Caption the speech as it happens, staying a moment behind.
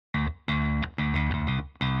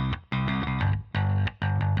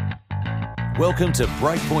Welcome to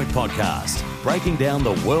Breakpoint Podcast, breaking down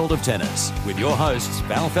the world of tennis with your hosts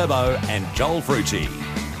Val Febo and Joel Frucci.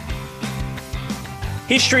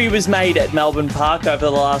 History was made at Melbourne Park over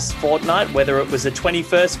the last fortnight, whether it was a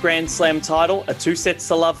 21st Grand Slam title, a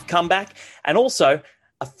 2-sets-to-love comeback, and also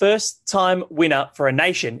a first-time winner for a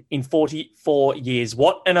nation in 44 years.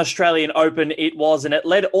 What an Australian Open it was, and it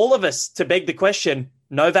led all of us to beg the question,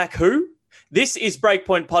 Novak who? This is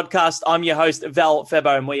Breakpoint Podcast. I'm your host, Val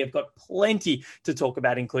Febo, and we have got plenty to talk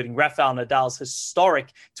about, including Rafael Nadal's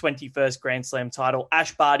historic 21st Grand Slam title,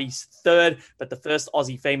 Ash Barty's third, but the first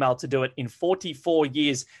Aussie female to do it in 44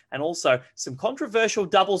 years, and also some controversial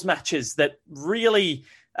doubles matches that really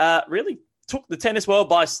took the tennis world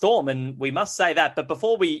by storm, and we must say that. But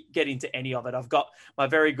before we get into any of it, I've got my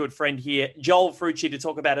very good friend here, Joel Frucci, to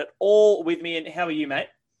talk about it all with me. And how are you, mate?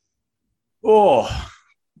 Oh,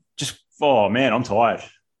 man, I'm tired.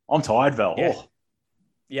 I'm tired, Val.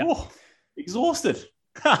 Yeah. Exhausted.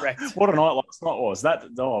 Correct. What a night last night was.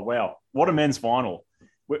 Wow. What a men's final.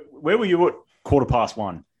 Where were you at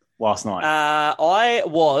 1:15 last night?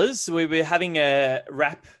 We were having a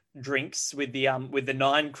wrap drinks with the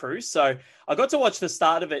Nine crew. So I got to watch the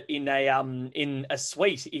start of it in a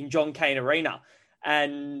suite in John Cain Arena.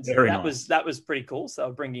 And that was pretty cool.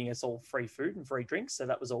 So bringing us all free food and free drinks. So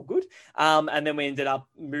that was all good. And then we ended up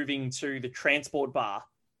moving to the transport bar.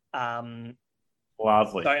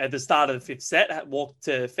 Lovely. So at the start of the fifth set, walked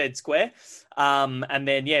to Fed Square. And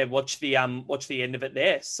then, watch the end of it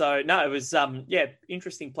there. So no, it was,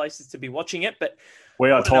 interesting places to be watching it, but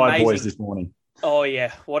we are tired boys this morning. Oh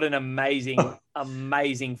yeah. What an amazing,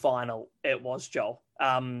 amazing final it was, Joel.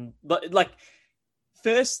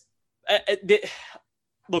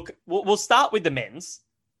 Look, we'll start with the men's,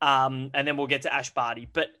 and then we'll get to Ash Barty.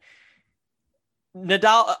 But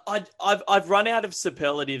Nadal, I've run out of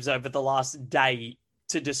superlatives over the last day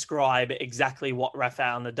to describe exactly what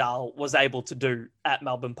Rafael Nadal was able to do at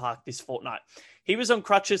Melbourne Park this fortnight. He was on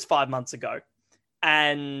crutches 5 months ago,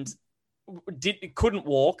 and couldn't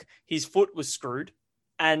walk. His foot was screwed,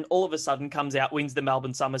 and all of a sudden comes out, wins the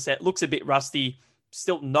Melbourne Somerset, looks a bit rusty.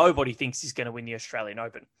 Still, nobody thinks he's going to win the Australian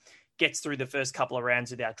Open. Gets through the first couple of rounds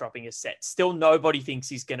without dropping a set. Still, nobody thinks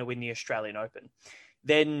he's going to win the Australian Open.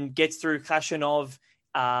 Then gets through Khachanov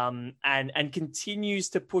and continues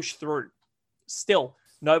to push through. Still,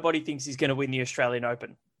 nobody thinks he's going to win the Australian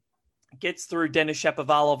Open. Gets through Denis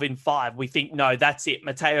Shapovalov in 5. We think, no, that's it.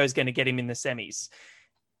 Mateo's going to get him in the semis.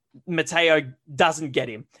 Mateo doesn't get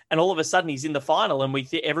him. And all of a sudden he's in the final,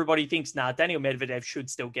 and everybody thinks, Daniel Medvedev should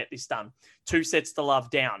still get this done. 2-sets-to-love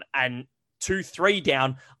down, and 2-3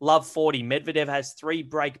 down, love 40. Medvedev has 3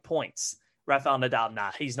 break points. Rafael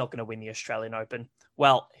Nadal, he's not going to win the Australian Open.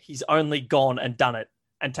 Well, he's only gone and done it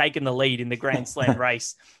and taken the lead in the Grand Slam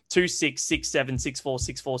race. 2-6, 6-7, 6-4,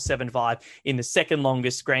 6-4, 7-5 in the second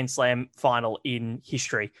longest Grand Slam final in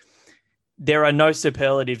history. There are no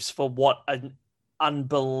superlatives for what an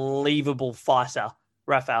unbelievable fighter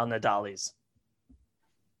Rafael Nadal is.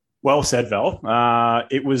 Well said, Val.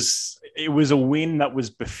 It was a win that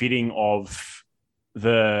was befitting of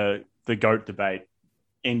the GOAT debate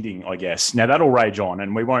ending, I guess. Now that'll rage on,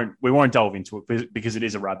 and we won't delve into it because it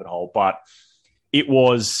is a rabbit hole. But it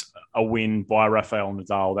was a win by Rafael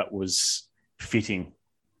Nadal that was fitting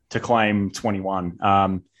to claim 21.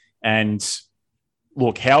 And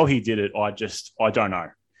look, how he did it, I don't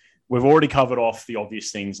know. We've already covered off the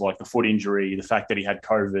obvious things like the foot injury, the fact that he had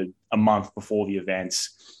COVID a month before the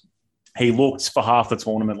events. He looked for half the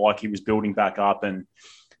tournament like he was building back up. And,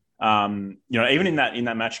 even in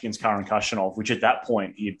that match against Karen Khachanov, which at that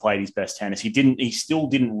point he had played his best tennis, he still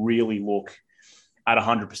didn't really look at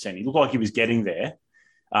 100%. He looked like he was getting there.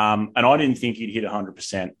 And I didn't think he'd hit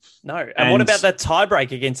 100%. No. And what about that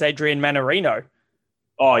tiebreak against Adrian Manarino?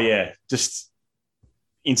 Oh, yeah. Just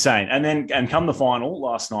insane. And come the final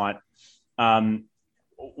last night,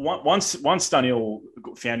 once Daniil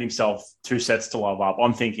found himself 2-sets-to-love up,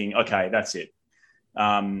 I'm thinking, okay, that's it.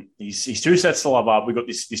 He's 2-sets-to-love up. We've got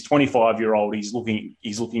this 25-year-old. He's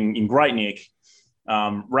looking in great nick.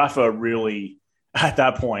 Rafa really, at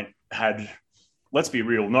that point, had, let's be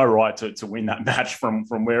real, no right to win that match from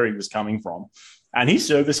where he was coming from. And his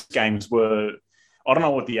service games were, I don't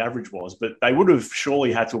know what the average was, but they would have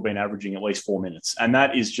surely had to have been averaging at least 4 minutes. And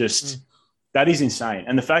that is that is insane.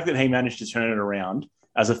 And the fact that he managed to turn it around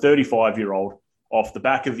as a 35-year-old off the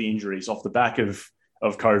back of the injuries, off the back of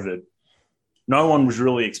COVID, no one was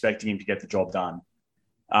really expecting him to get the job done.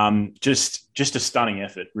 Just a stunning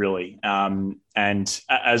effort, really. And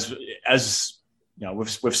as you know,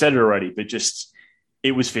 we've said it already, but just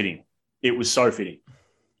it was fitting. It was so fitting.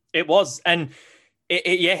 It was, and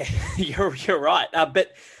yeah, you're right.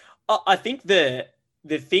 But I think the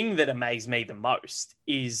thing that amazed me the most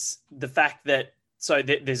is the fact that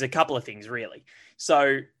there's a couple of things really.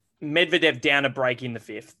 So Medvedev down a break in the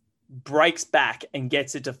fifth, breaks back and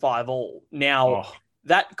gets it to 5-all. Now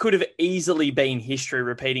that could have easily been history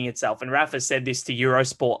repeating itself. And Rafa said this to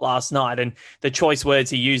Eurosport last night, and the choice words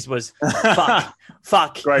he used was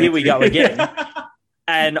fuck, here we go again.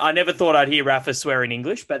 And I never thought I'd hear Rafa swear in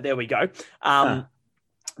English, but there we go.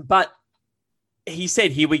 But he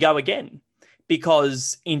said, here we go again,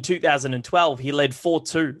 because in 2012, he led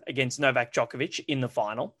 4-2 against Novak Djokovic in the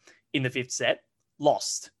final, in the fifth set,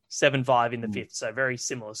 lost 7-5 in the fifth. So very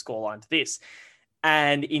similar scoreline to this.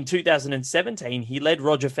 And in 2017, he led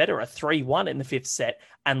Roger Federer 3-1 in the fifth set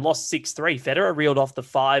and lost 6-3. Federer reeled off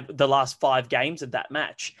the last 5 games of that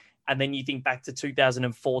match. And then you think back to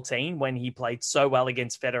 2014 when he played so well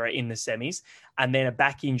against Federer in the semis, and then a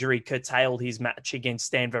back injury curtailed his match against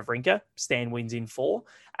Stan Wawrinka. Stan wins in 4.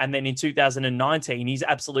 And then in 2019, he's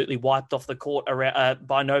absolutely wiped off the court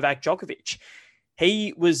by Novak Djokovic.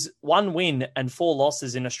 He was 1 win and 4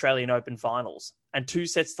 losses in Australian Open finals and 2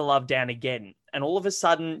 sets to love down again. And all of a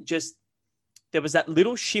sudden, there was that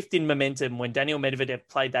little shift in momentum when Daniel Medvedev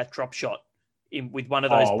played that drop shot with one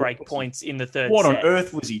of those break points in the third set. What on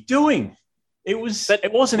earth was he doing? It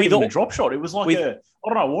wasn't even a drop shot. It was like I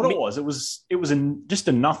don't know what it was. It was just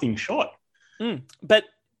a nothing shot. But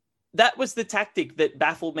that was the tactic that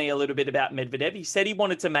baffled me a little bit about Medvedev. He said he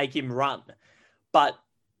wanted to make him run, but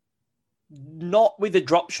not with a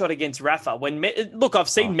drop shot against Rafa. Look, I've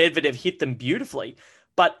seen Medvedev hit them beautifully,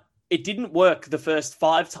 but it didn't work the first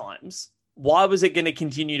 5 times. Why was it going to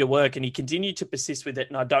continue to work? And he continued to persist with it,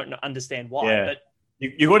 and I don't understand why. Yeah. But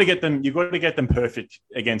you got to get them. You got to get them perfect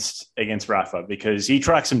against Rafa, because he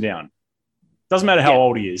tracks them down. Doesn't matter how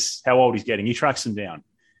old he is, how old he's getting. He tracks them down.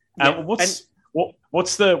 What's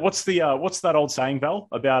that old saying, Val,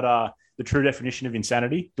 about the true definition of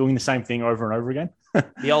insanity? Doing the same thing over and over again.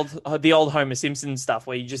 the old Homer Simpson stuff,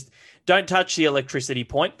 where you just don't touch the electricity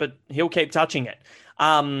point, but he'll keep touching it.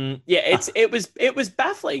 It was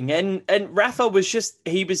baffling, and Rafa was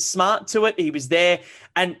he was smart to it. He was there,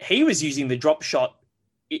 and he was using the drop shot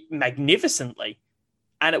magnificently,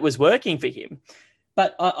 and it was working for him.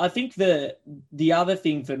 But I think the other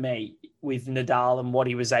thing for me with Nadal and what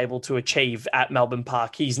he was able to achieve at Melbourne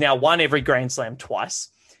Park, he's now won every Grand Slam twice,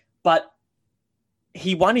 but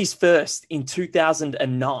he won his first in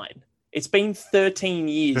 2009. It's been 13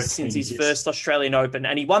 years since his first Australian Open,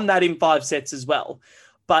 and he won that in 5 sets as well.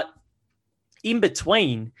 But in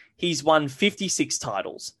between, he's won 56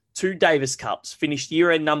 titles, 2 Davis Cups, finished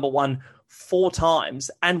year-end number 1 4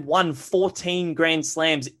 times, and won 14 Grand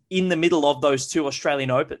Slams in the middle of those 2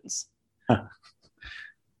 Australian Opens.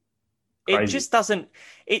 It just doesn't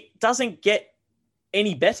get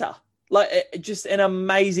any better. Just an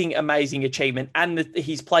amazing, amazing achievement. And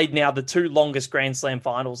he's played now the 2 longest Grand Slam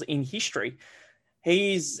finals in history.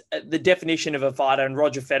 He's the definition of a fighter, and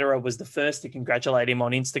Roger Federer was the first to congratulate him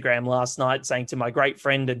on Instagram last night, saying, to my great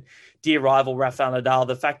friend and dear rival, Rafael Nadal,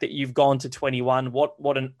 the fact that you've gone to 21,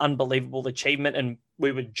 what an unbelievable achievement. And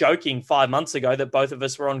we were joking 5 months ago that both of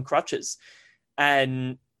us were on crutches.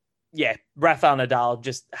 And yeah, Rafael Nadal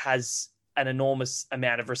just has an enormous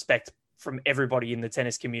amount of respect from everybody in the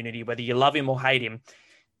tennis community, whether you love him or hate him.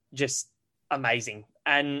 Just amazing.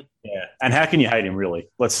 And how can you hate him, really?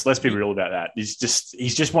 Let's be real about that. He's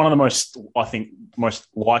just one of the most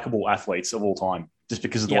likable athletes of all time, just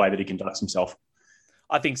because of the way that he conducts himself.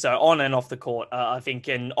 I think so, on and off the court. I think,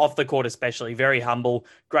 and off the court especially, very humble,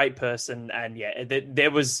 great person. And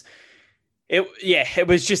it was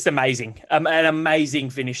just amazing. An amazing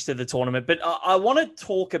finish to the tournament. But I want to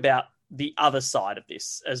talk about the other side of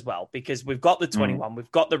this as well, because we've got the 21,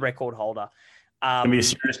 we've got the record holder. It's going to be a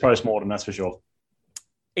serious post-mortem, that's for sure.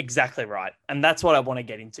 Exactly right. And that's what I want to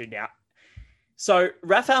get into now. So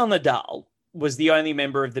Rafael Nadal was the only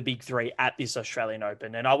member of the big 3 at this Australian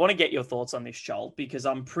Open. And I want to get your thoughts on this, Joel, because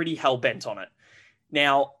I'm pretty hell-bent on it.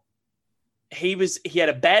 Now, he had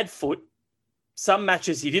a bad foot. Some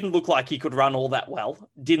matches he didn't look like he could run all that well.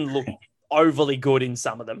 Didn't look overly good in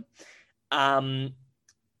some of them.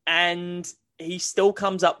 And he still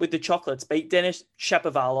comes up with the chocolates. Beat Denis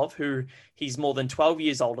Shapovalov, who he's more than 12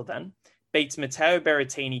 years older than. Beats Matteo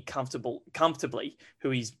Berrettini comfortably, who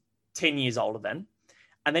he's 10 years older than.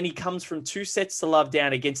 And then he comes from 2 sets to love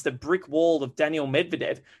down against the brick wall of Daniel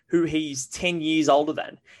Medvedev, who he's 10 years older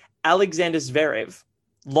than. Alexander Zverev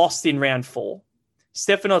lost in round 4.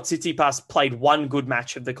 Stefanos Tsitsipas played 1 good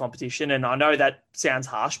match of the competition. And I know that sounds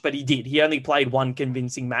harsh, but he did. He only played 1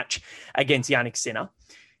 convincing match against Jannik Sinner.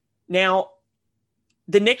 Now,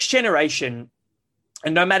 the next generation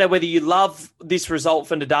And no matter whether you love this result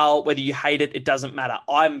for Nadal, whether you hate it, it doesn't matter.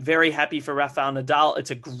 I'm very happy for Rafael Nadal. It's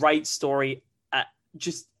a great story,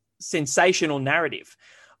 just sensational narrative.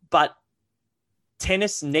 But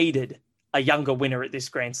tennis needed a younger winner at this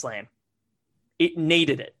Grand Slam. It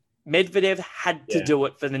needed it. Medvedev had to do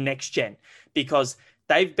it for the next gen because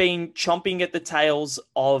they've been chomping at the tails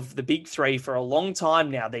of the big three for a long time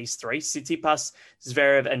now, these three, Tsitsipas,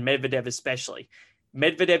 Zverev, and Medvedev especially.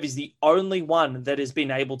 Medvedev is the only one that has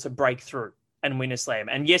been able to break through and win a slam.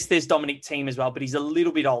 And yes, there's Dominic Thiem as well, but he's a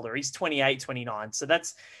little bit older. He's 28, 29. So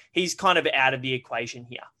he's kind of out of the equation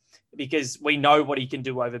here because we know what he can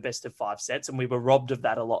do over best of 5 sets, and we were robbed of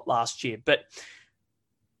that a lot last year. But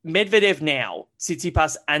Medvedev now,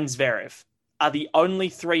 Tsitsipas, and Zverev are the only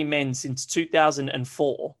 3 men since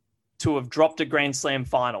 2004 to have dropped a Grand Slam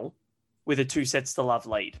final with a 2-sets-to-love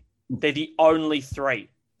lead. They're the only 3.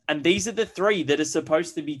 And these are the 3 that are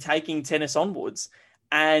supposed to be taking tennis onwards.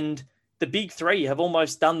 And the big 3 have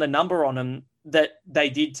almost done the number on them that they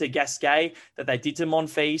did to Gasquet, that they did to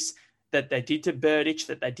Monfils, that they did to Berdych,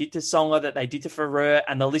 that they did to Songer, that they did to Ferrer,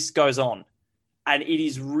 and the list goes on. And it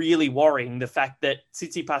is really worrying the fact that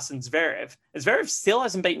Tsitsipas and Zverev still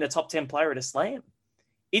hasn't beaten a top 10 player at a slam.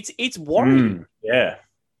 It's worrying.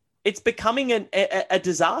 It's becoming a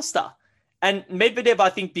disaster. And Medvedev, I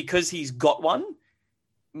think, because he's got one,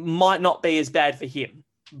 might not be as bad for him.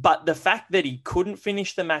 But the fact that he couldn't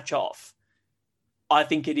finish the match off, I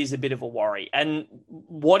think it is a bit of a worry. And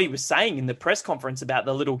what he was saying in the press conference about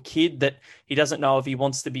the little kid that he doesn't know if he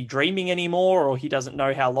wants to be dreaming anymore or he doesn't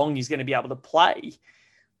know how long he's going to be able to play,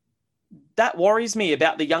 that worries me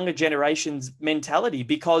about the younger generation's mentality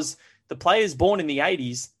because the players born in the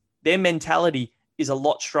 80s, their mentality is a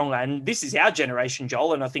lot stronger. And this is our generation,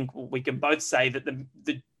 Joel, and I think we can both say that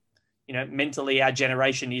the mentally our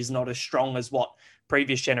generation is not as strong as what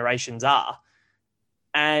previous generations are.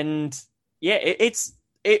 And yeah,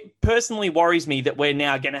 it personally worries me that we're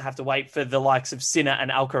now going to have to wait for the likes of Sinner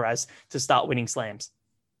and Alcaraz to start winning slams.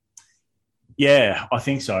 Yeah, I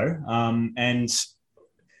think so. And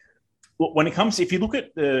when it comes, if you look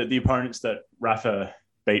at the opponents that Rafa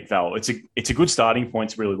beat, Val, it's a good starting point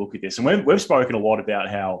to really look at this. And we've spoken a lot about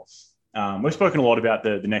how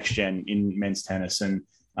the next gen in men's tennis, and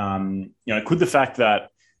could the fact that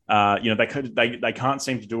they can't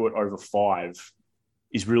seem to do it over 5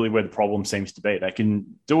 is really where the problem seems to be. They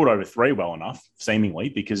can do it over 3 well enough, seemingly,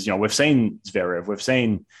 because we've seen Zverev, we've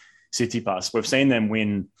seen Tsitsipas, we've seen them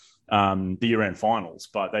win the year-end finals,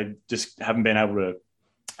 but they just haven't been able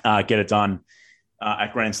to get it done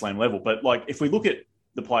at Grand Slam level. But if we look at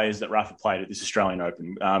the players that Rafa played at this Australian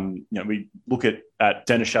Open, we look at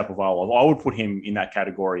Denis Shapovalov. I would put him in that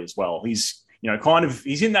category as well. He's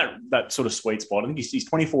he's in that sort of sweet spot. I think he's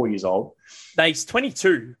 24 years old. No, he's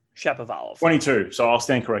 22. Shapovalov. 22. So I'll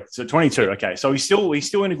stand correct. So 22. Okay. So he's still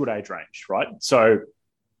in a good age range, right? So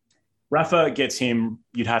Rafa gets him,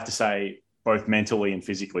 you'd have to say, both mentally and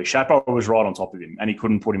physically. Shapo was right on top of him and he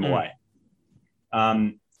couldn't put him away.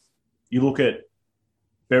 You look at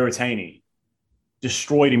Berrettini,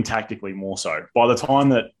 destroyed him tactically more so. By the time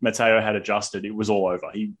that Matteo had adjusted, it was all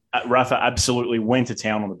over. Rafa absolutely went to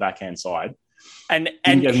town on the backhand side. And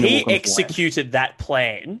he executed that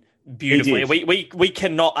plan beautifully. We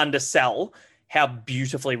cannot undersell how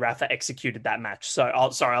beautifully Rafa executed that match. So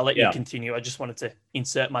I'll let you continue. I just wanted to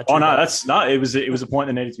insert my. It was a point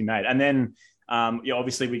that needed to be made. And then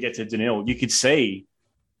obviously we get to Daniil. You could see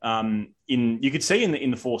in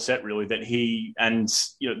the 4th set really that he and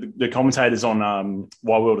the commentators on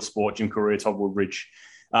Wild World of Sport, Jim Courier, Todd Woodbridge,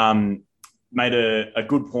 made a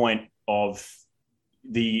good point of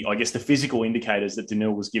the physical indicators that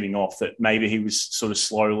Daniil was giving off, that maybe he was sort of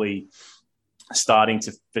slowly starting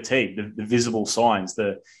to fatigue, the visible signs,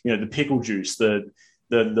 the pickle juice, the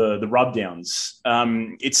rub downs.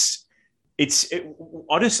 I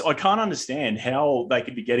can't understand how they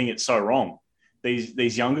could be getting it so wrong.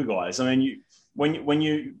 These younger guys. I mean, when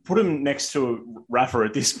you put them next to Rafa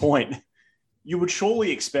at this point, you would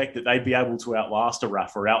surely expect that they'd be able to outlast a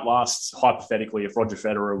Rafa, hypothetically, if Roger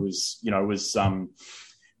Federer was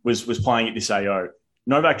playing at this AO.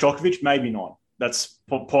 Novak Djokovic, maybe not. That's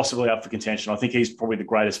possibly up for contention. I think he's probably the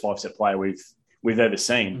greatest 5-set player we've ever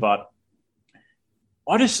seen. But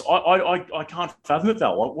I can't fathom it,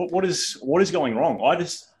 Val. What is going wrong?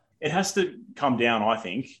 It has to come down, I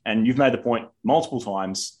think, and you've made the point multiple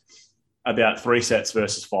times about 3 sets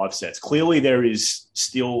versus 5 sets. Clearly, there is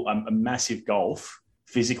still a massive gulf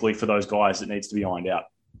physically for those guys that needs to be ironed out.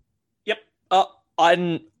 Yep.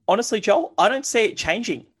 Honestly, Joel, I don't see it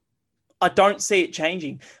changing.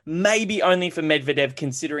 Maybe only for Medvedev,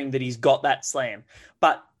 considering that he's got that slam.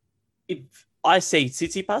 But I see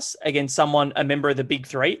Tsitsipas against a member of the big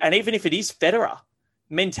three. And even if it is Federer,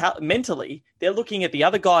 mentally, they're looking at the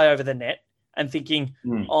other guy over the net and thinking,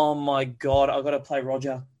 oh my God, I've got to play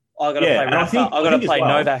Roger. I've got to play Rafa. I've got to play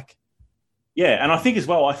Novak. Yeah, and I think as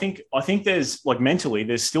well, I think there's like mentally,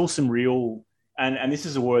 there's still some real, and this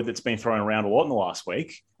is a word that's been thrown around a lot in the last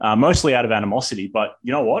week, mostly out of animosity. But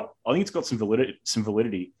you know what? I think it's got some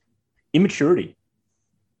validity. Immaturity.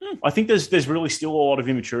 I think there's really still a lot of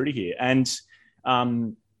immaturity here, and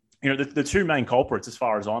the two main culprits, as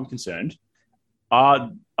far as I'm concerned,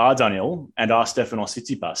 are Daniil and are Stefanos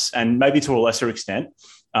Tsitsipas, and maybe to a lesser extent,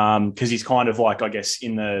 because he's kind of like, I guess,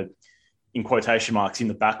 in quotation marks, in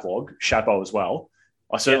the backlog, Chapo as well.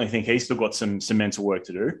 I certainly think he's still got some mental work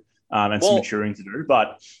to do and some maturing to do.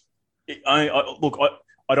 But I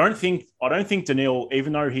don't think Daniil,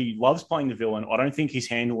 even though he loves playing the villain, I don't think he's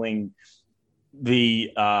handling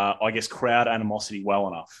the I guess crowd animosity well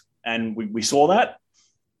enough. And we saw that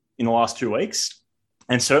in the last 2 weeks,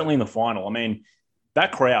 and certainly in the final. I mean,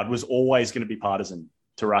 that crowd was always going to be partisan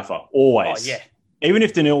to Rafa, always. Oh, yeah. Even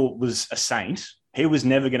if Daniil was a saint, he was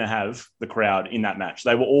never going to have the crowd in that match.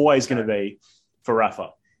 They were always going to be for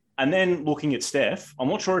Rafa. And then looking at Steph, I'm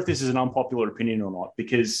not sure if this is an unpopular opinion or not,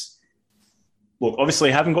 because, look,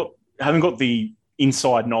 obviously haven't got the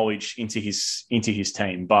inside knowledge into his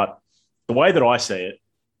team, but the way that I see it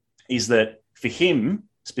is that for him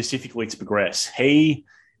specifically to progress, I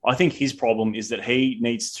think his problem is that he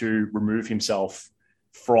needs to remove himself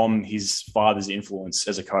from his father's influence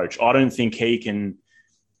as a coach. I don't think he can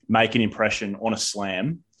make an impression on a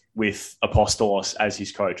slam with Apostolos as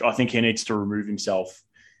his coach. I think he needs to remove himself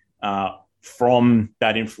from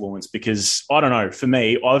that influence, because I don't know, for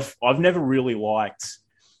me, I've never really liked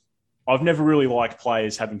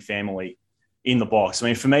players having family in the box. I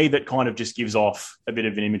mean, for me, that kind of just gives off a bit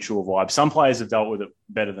of an immature vibe. Some players have dealt with it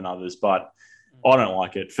better than others, but I don't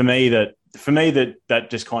like it. For me, that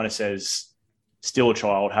just kind of says, still a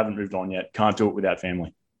child, haven't moved on yet, can't do it without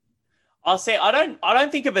family. I'll say I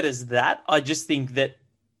don't think of it as that. I just think that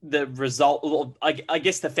the result, I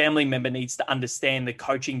guess the family member needs to understand the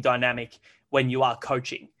coaching dynamic when you are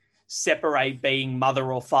coaching. Separate being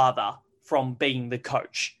mother or father from being the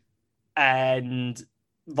coach, and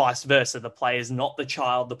vice versa. The player is not the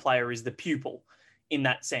child, the player is the pupil in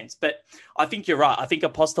that sense. But I think you're right. I think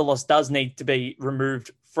Apostolos does need to be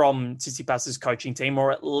removed from Tsitsipas's coaching team,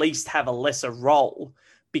 or at least have a lesser role,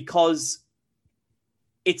 because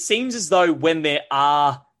it seems as though when there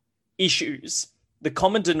are issues, the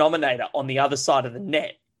common denominator on the other side of the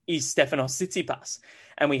net is Stefanos Tsitsipas.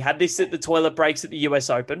 And we had this at the toilet breaks at the US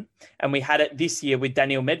Open, and we had it this year with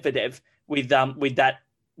Daniil Medvedev with that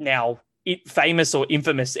now famous or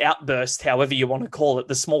infamous outburst, however you want to call it,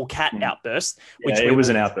 the small cat outburst. It was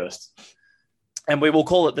an outburst. And we will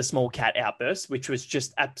call it the small cat outburst, which was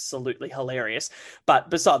just absolutely hilarious. But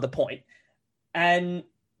beside the point. And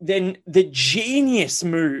then the genius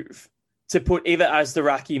move to put Eva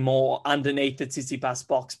Azdaraki more underneath the Tsitsipas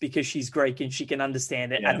box because she's Greek and she can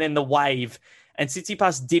understand it. Yeah. And then the wave. And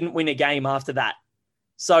Tsitsipas didn't win a game after that.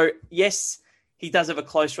 So, yes, he does have a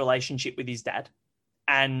close relationship with his dad.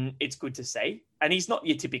 And it's good to see. And he's not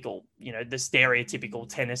your typical, the stereotypical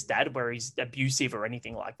tennis dad where he's abusive or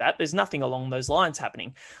anything like that. There's nothing along those lines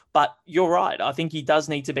happening. But you're right. I think he does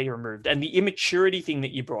need to be removed. And the immaturity thing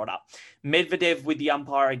that you brought up, Medvedev with the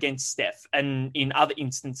umpire against Steph and in other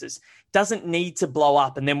instances, doesn't need to blow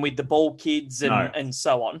up. And then with the ball kids and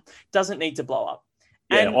so on, doesn't need to blow up.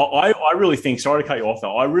 Yeah, and I really think, sorry to cut you off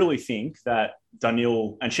though, I really think that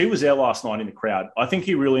Daniil, and she was there last night in the crowd, I think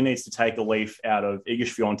he really needs to take a leaf out of Iga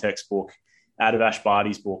Swiatek's book, out of Ash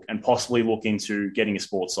Barty's book, and possibly look into getting a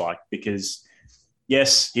sports psych, because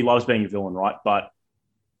yes, he loves being a villain, right? But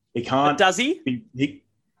he can't. But does he?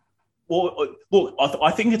 Well, look,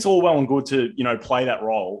 I think it's all well and good to, play that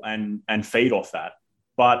role and feed off that.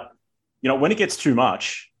 But, when it gets too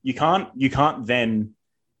much, you can't then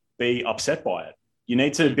be upset by it. You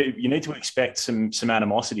need to expect some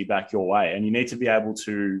animosity back your way, and you need to be able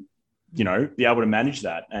to, be able to manage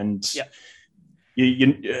that. And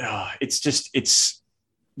you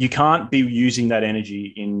can't be using that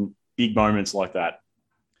energy in big moments like that,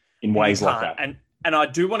 in ways like that. And I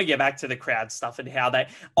do want to get back to the crowd stuff and how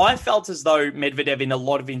I felt as though Medvedev in a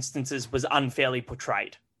lot of instances was unfairly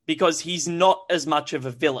portrayed, because he's not as much of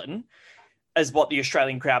a villain as what the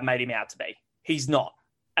Australian crowd made him out to be. He's not.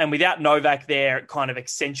 And without Novak there, it kind of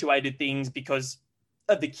accentuated things, because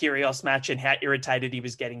of the Kyrgios match and how irritated he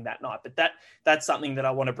was getting that night. But that's something that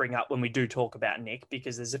I want to bring up when we do talk about Nick,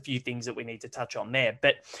 because there's a few things that we need to touch on there.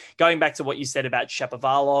 But going back to what you said about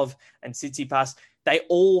Shapovalov and Tsitsipas, they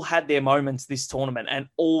all had their moments this tournament and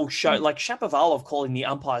all showed, like Shapovalov calling the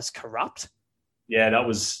umpires corrupt. Yeah, that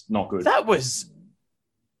was not good. That was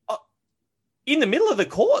in the middle of the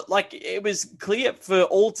court. Like, it was clear for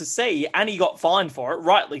all to see, and he got fined for it,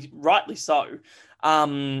 rightly so.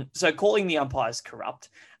 So calling the umpires corrupt.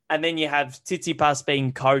 And then you have Tsitsipas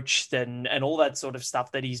being coached and all that sort of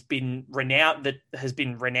stuff that has been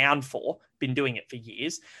renowned for, been doing it for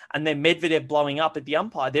years. And then Medvedev blowing up at the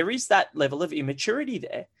umpire. There is that level of immaturity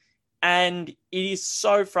there. And it is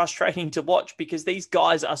so frustrating to watch because these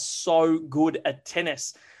guys are so good at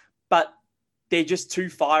tennis, but they're just too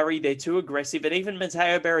fiery. They're too aggressive. And even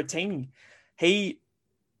Matteo Berrettini,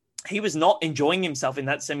 he was not enjoying himself in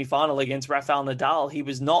that semi-final against Rafael Nadal. He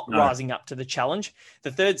was not rising up to the challenge.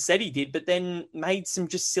 The third set he did, but then made some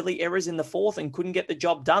just silly errors in the fourth and couldn't get the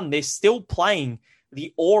job done. They're still playing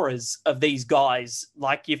the auras of these guys,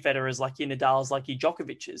 like your Federers, like your Nadals, like your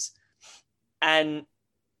Djokovic's. And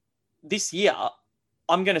this year,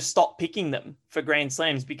 I'm going to stop picking them for Grand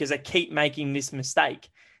Slams because I keep making this mistake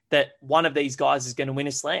that one of these guys is going to win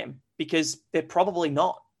a slam, because they're probably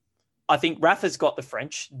not. I think Rafa's got the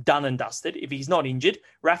French done and dusted. If he's not injured,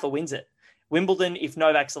 Rafa wins it. Wimbledon, if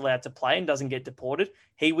Novak's allowed to play and doesn't get deported,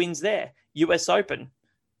 he wins there. US Open,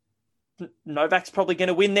 Novak's probably going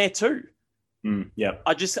to win there too. Yeah.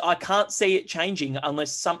 I can't see it changing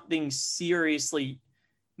unless something seriously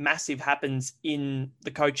massive happens in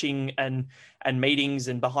the coaching and meetings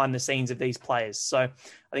and behind the scenes of these players. So I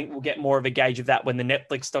think we'll get more of a gauge of that when the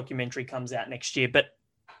Netflix documentary comes out next year. But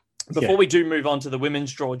before we do move on to the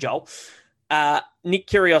women's draw, Joel, Nick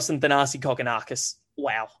Kyrgios and Thanasi Kokkinakis,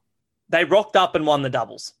 wow. They rocked up and won the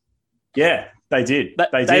doubles. Yeah, they did.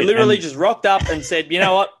 They literally just rocked up and said, you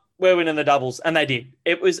know what, we're winning the doubles. And they did.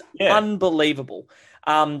 It was unbelievable.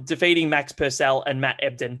 Defeating Max Purcell and Matt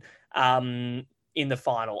Ebden in the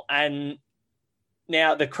final. And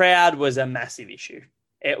now the crowd was a massive issue.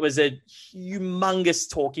 It was a humongous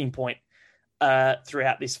talking point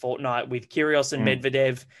throughout this fortnight with Kyrgios and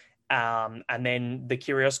Medvedev, and then the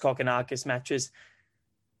Kyrgios-Kokkinakis matches.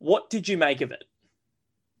 What did you make of it?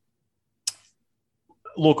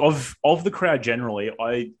 Look, of the crowd generally,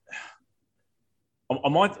 I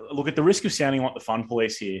might look at the risk of sounding like the fun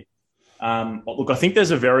police here. Look, I think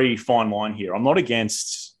there's a very fine line here. I'm not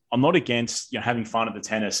against having fun at the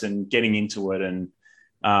tennis and getting into it and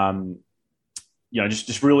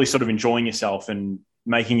just really sort of enjoying yourself and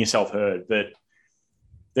making yourself heard. But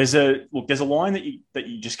there's a line that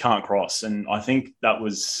you just can't cross, and I think that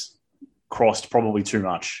was crossed probably too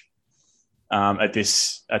much at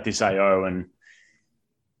this AO. And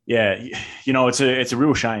it's a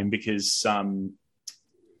real shame because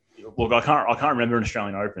look, I can't remember an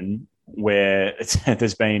Australian Open where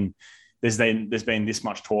there's been this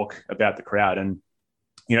much talk about the crowd, and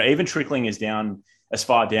even trickling as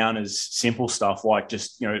far down as simple stuff like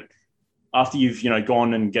just after you've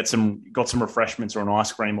gone and got some refreshments or an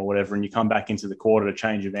ice cream or whatever, and you come back into the court at a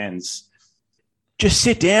change of ends, just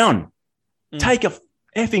sit down, take a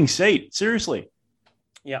effing seat, seriously.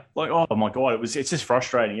 Yeah. Like, oh my God, it's just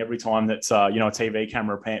frustrating every time that, a TV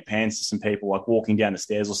camera pans to some people like walking down the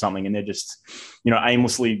stairs or something, and they're just,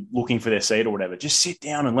 aimlessly looking for their seat or whatever. Just sit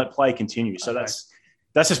down and let play continue. So that's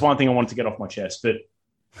just one thing I wanted to get off my chest. But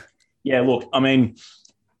yeah, look, I mean,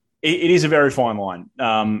 it is a very fine line.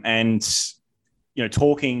 And,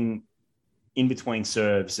 talking in between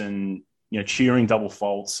serves and, cheering double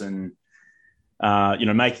faults and,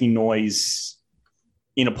 making noise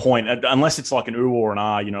in a point, unless it's like an ooh or an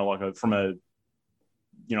ah,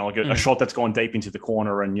 a shot that's gone deep into the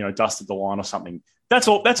corner and, dusted the line or something. That's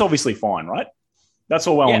obviously fine, right? That's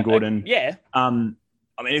all well and good. And I mean,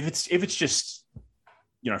 if it's just,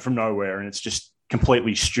 from nowhere and it's just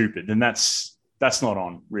completely stupid, then that's not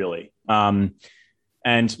on, really. And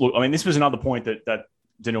look, I mean, this was another point that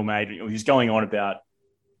Daniil made. He was going on about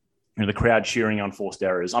the crowd cheering unforced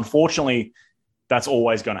errors. Unfortunately, that's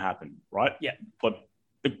always going to happen, right? Yeah. But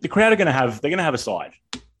the crowd they're going to have a side.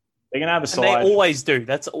 They're going to have a side. And they always do.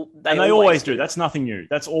 They always do. That's nothing new.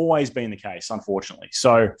 That's always been the case, unfortunately.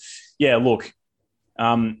 So, yeah, look,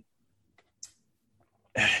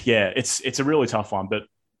 it's a really tough one, but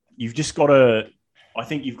you've just got to. I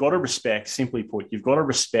think you've got to respect. Simply put, you've got to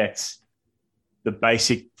respect the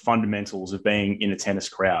basic fundamentals of being in a tennis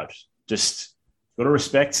crowd. Just got to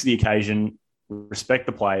respect the occasion, respect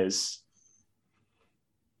the players.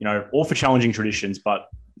 All for challenging traditions, but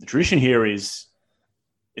the tradition here is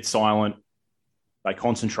it's silent. They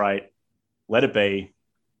concentrate, let it be,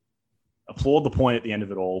 applaud the point at the end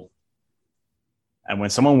of it all. And when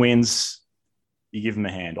someone wins, you give them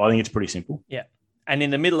a hand. I think it's pretty simple. Yeah. And in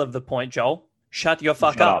the middle of the point, Joel, shut your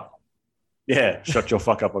fuck Shut up. Yeah, shut your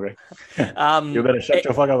fuck up, okay? You better shut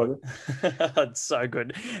your fuck up, okay? It's so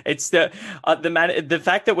good. It's the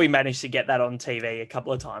fact that we managed to get that on TV a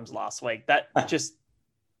couple of times last week. That just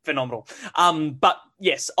phenomenal. But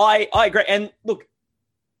yes, I agree. And look,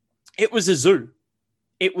 it was a zoo.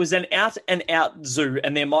 It was an out and out zoo,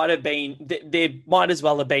 and there might as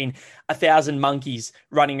well have been 1,000 monkeys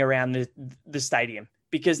running around the stadium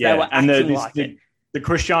because they were acting like it. The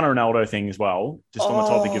Cristiano Ronaldo thing as well, just on the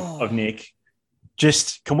topic of Nick,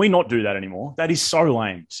 just can we not do that anymore? That is so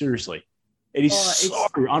lame. Seriously. It is so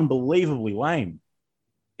unbelievably lame.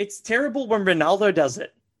 It's terrible when Ronaldo does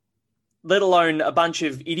it, let alone a bunch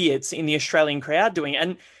of idiots in the Australian crowd doing it.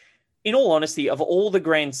 And in all honesty, of all the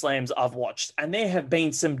Grand Slams I've watched, and there have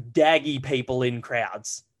been some daggy people in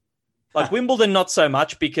crowds. Like Wimbledon, not so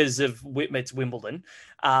much because of it's Wimbledon.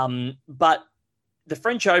 But the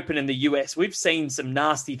French Open and the US, we've seen some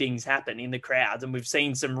nasty things happen in the crowds, and we've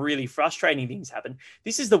seen some really frustrating things happen.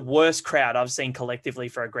 This is the worst crowd I've seen collectively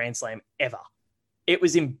for a Grand Slam ever. It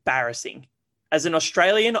was embarrassing. As an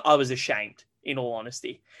Australian, I was ashamed, in all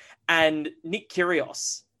honesty. And Nick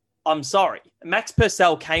Kyrgios, I'm sorry. Max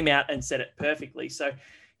Purcell came out and said it perfectly. So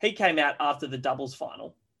he came out after the doubles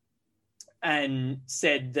final and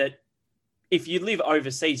said that if you live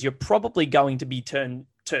overseas, you're probably going to be turned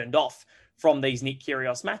off from these Nick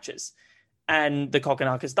Kyrgios matches and the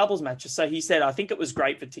Kokkinakis doubles matches. So he said, I think it was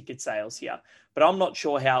great for ticket sales here, but I'm not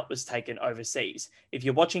sure how it was taken overseas. If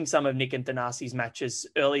you're watching some of Nick and Thanasi's matches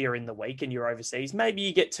earlier in the week and you're overseas, maybe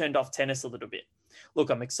you get turned off tennis a little bit. Look,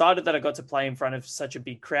 I'm excited that I got to play in front of such a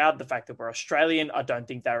big crowd. The fact that we're Australian, I don't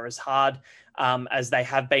think they were as hard as they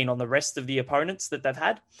have been on the rest of the opponents that they've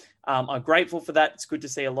had. I'm grateful for that. It's good to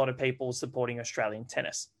see a lot of people supporting Australian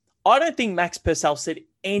tennis. I don't think Max Purcell said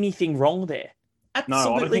anything wrong there.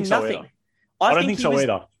 Absolutely nothing. I don't think so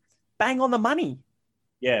either. Bang on the money.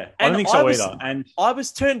 Yeah, I don't think so either. And I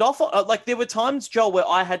was turned off. Like there were times, Joel, where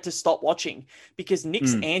I had to stop watching because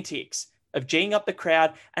Nick's antics of geeing up the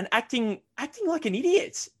crowd and acting like an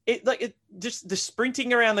idiot. Just the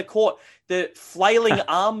sprinting around the court, the flailing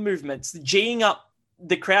arm movements, the geeing up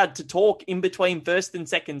the crowd to talk in between first and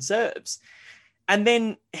second serves. And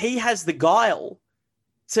then he has the guile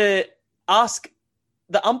to ask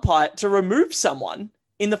the umpire to remove someone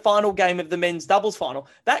in the final game of the men's doubles final.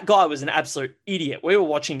 That guy was an absolute idiot. We were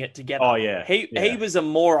watching it together. Oh, yeah. He was a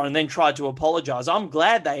moron and then tried to apologize. I'm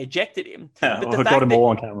glad they ejected him. Yeah, I got him all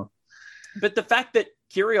on camera. But the fact that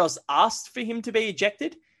Kyrgios asked for him to be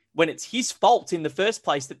ejected when it's his fault in the first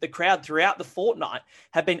place that the crowd throughout the fortnight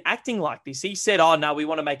have been acting like this. He said, oh, no, we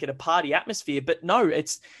want to make it a party atmosphere. But no,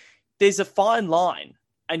 there's a fine line.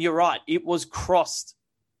 And you're right. It was crossed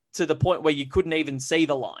to the point where you couldn't even see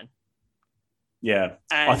the line. Yeah.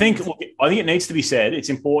 I think it needs to be said. It's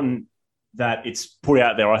important that it's put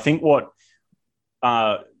out there. I think what,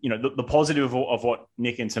 the positive of what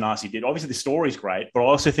Nick and Thanasi did, obviously the story's great, but I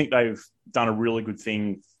also think they've done a really good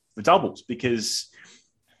thing for doubles because,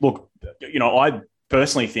 look, I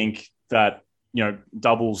personally think that,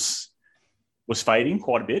 doubles was fading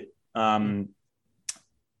quite a bit. I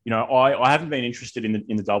haven't been interested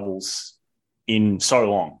in the doubles in so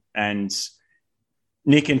long, and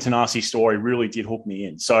Nick and Thanasi's story really did hook me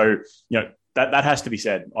in. So, that has to be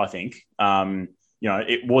said, I think.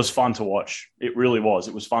 It was fun to watch. It really was.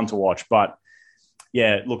 It was fun to watch. But,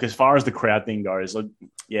 yeah, look, as far as the crowd thing goes,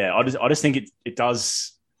 I just think it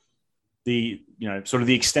does the, sort of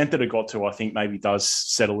the extent that it got to, I think maybe does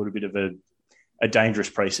set a little bit of a dangerous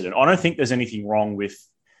precedent. I don't think there's anything wrong with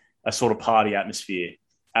a sort of party atmosphere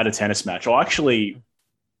at a tennis match. I actually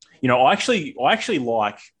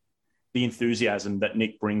like the enthusiasm that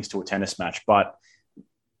Nick brings to a tennis match, but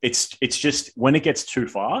it's just when it gets too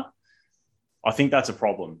far, I think that's a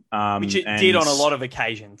problem. Which it did on a lot of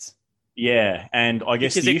occasions. Yeah, and I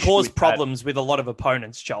guess because it caused problems with a lot of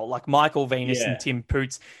opponents, Joel, like Michael Venus and Tim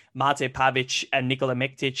Poots, Mate Pavic and Nikola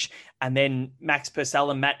Mektic, and then Max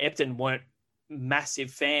Purcell and Matt Epton weren't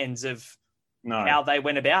massive fans of how they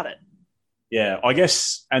went about it. Yeah, I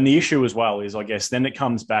guess, and the issue as well is, I guess, then it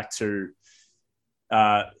comes back to,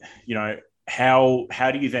 how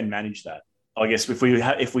do you then manage that? I guess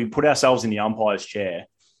if we put ourselves in the umpire's chair,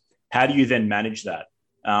 how do you then manage that?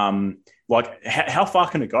 How far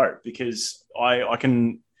can it go? Because I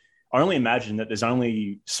can only imagine that there's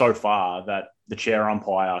only so far that the chair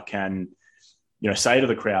umpire can, say to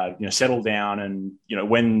the crowd, settle down, and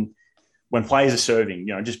when players are serving,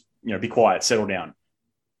 just be quiet, settle down.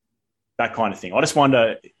 That kind of thing. I just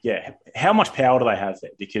wonder, how much power do they have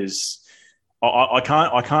there? Because, I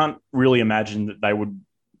can't really imagine that they would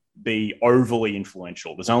be overly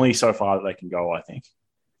influential. There's only so far that they can go, I think.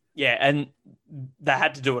 Yeah, and they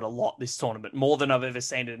had to do it a lot this tournament, more than I've ever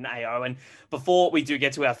seen it in AO. And before we do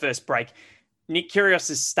get to our first break, Nick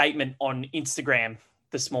Kyrgios' statement on Instagram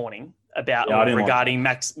this morning about regarding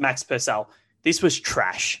Max Purcell, this was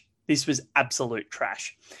trash. This was absolute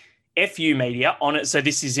trash. FU media on it. So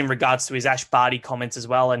this is in regards to his Ash Barty comments as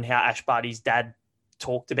well, and how Ash Barty's dad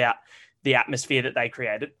talked about the atmosphere that they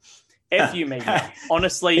created. FU media,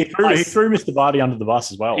 honestly, he threw Mr. Barty under the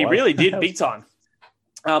bus as well. He really did, big time.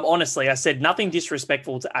 Honestly, I said nothing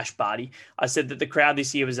disrespectful to Ash Barty. I said that the crowd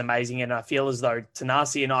this year was amazing, and I feel as though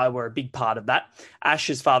Tanasi and I were a big part of that.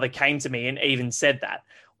 Ash's father came to me and even said that.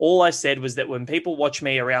 All I said was that when people watch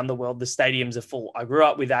me around the world, the stadiums are full. I grew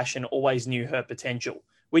up with Ash and always knew her potential,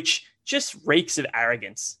 which just reeks of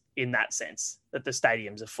arrogance in that sense, that the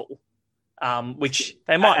stadiums are full, which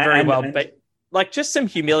they might very well be. Like, just some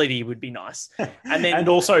humility would be nice. And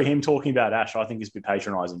also him talking about Ash, I think, is a bit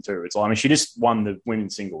patronising too. It's like, I mean, she just won the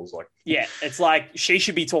women's singles. Yeah, it's like she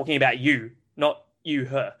should be talking about you, not you,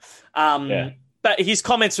 her. But his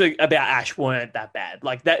comments about Ash weren't that bad.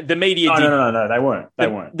 Like, the media did. No, they weren't. They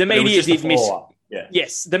weren't. The media did Yeah.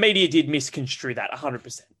 Yes, the media did misconstrue that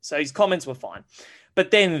 100%. So his comments were fine. But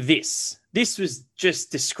then this was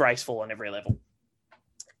just disgraceful on every level.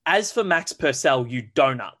 As for Max Purcell, you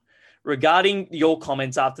donut. Regarding your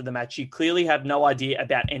comments after the match, you clearly have no idea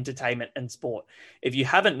about entertainment and sport. If you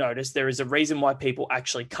haven't noticed, there is a reason why people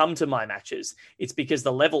actually come to my matches. It's because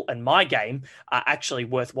the level and my game are actually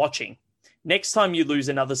worth watching. Next time you lose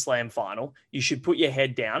another slam final, you should put your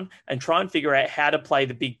head down and try and figure out how to play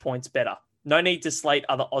the big points better. No need to slate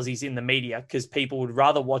other Aussies in the media because people would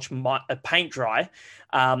rather watch a paint dry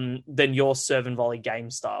than your serve and volley game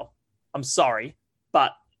style. I'm sorry,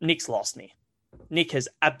 but Nick's lost me. Nick has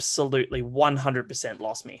absolutely 100%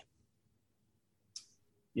 lost me.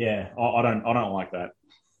 Yeah, I don't like that.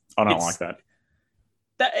 I don't like that.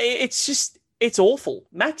 It's awful.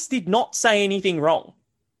 Max did not say anything wrong.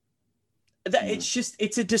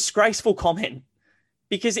 It's a disgraceful comment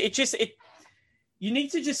because you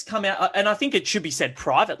need to just come out, and I think it should be said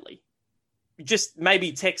privately. Just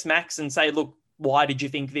maybe text Max and say, look, why did you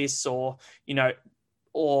think this? Or,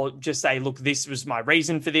 or just say, look, this was my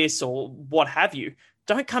reason for this, or what have you.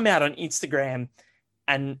 Don't come out on Instagram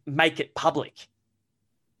and make it public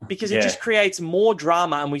because it just creates more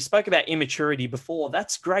drama. And we spoke about immaturity before.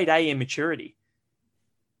 That's grade A immaturity.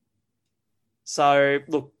 So,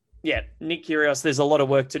 look, Nick Kyrgios, there's a lot of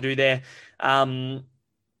work to do there. And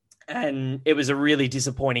it was a really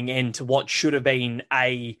disappointing end to what should have been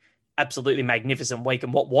a absolutely magnificent week,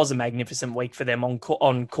 and what was a magnificent week for them on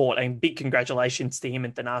court. And big congratulations to him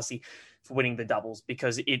and Tanasi for winning the doubles,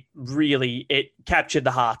 because it captured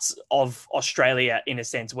the hearts of Australia in a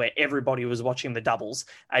sense where everybody was watching the doubles.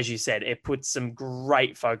 As you said, it put some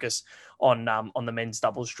great focus on the men's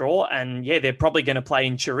doubles draw. And they're probably going to play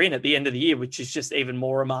in Turin at the end of the year, which is just even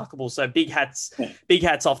more remarkable. So big hats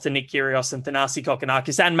off to Nick Kyrgios and Thanasi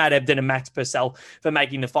Kokkinakis and Matt Ebden and Max Purcell for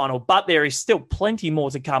making the final. But there is still plenty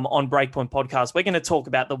more to come on Breakpoint Podcast. We're going to talk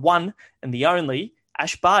about the one and the only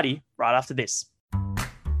Ash Barty right after this.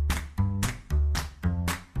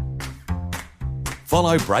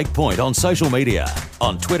 Follow Breakpoint on social media,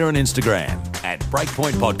 on Twitter and Instagram at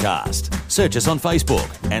Breakpoint Podcast. Search us on Facebook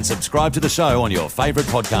and subscribe to the show on your favourite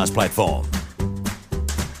podcast platform.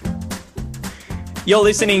 You're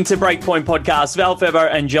listening to Breakpoint Podcast. Val Febo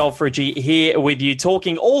and Joel Friggi here with you,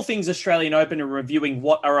 talking all things Australian Open and reviewing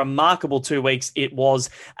what a remarkable 2 weeks it was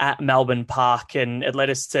at Melbourne Park. And it led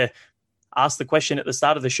us to ask the question at the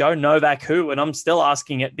start of the show, Novak who? And I'm still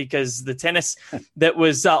asking it because the tennis that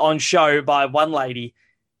was on show by one lady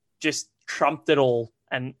just trumped it all.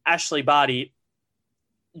 And Ashleigh Barty,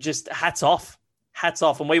 just hats off.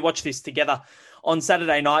 And we watched this together on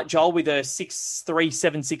Saturday night, Joel, with a 6-3,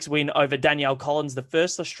 7-6 win over Danielle Collins, the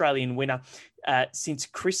first Australian winner since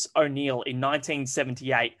Chris O'Neill in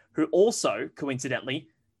 1978, who also, coincidentally,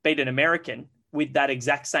 beat an American with that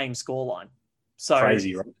exact same scoreline. So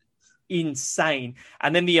crazy, right? Insane.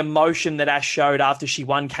 And then the emotion that Ash showed after she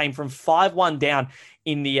won came from 5-1 down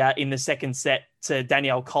in the second set to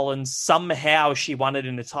Danielle Collins. Somehow she won it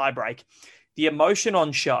in a tiebreak. The emotion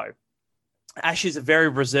on show. Ash is a very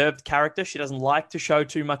reserved character. She doesn't like to show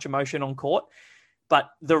too much emotion on court, but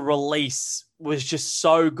the release was just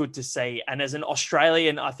so good to see. And as an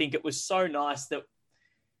Australian, I think it was so nice that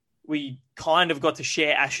we kind of got to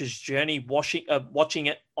share Ash's journey watching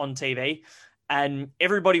it on TV. And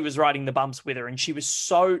everybody was riding the bumps with her, and she was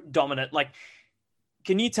so dominant. Like,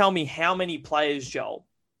 can you tell me how many players, Joel,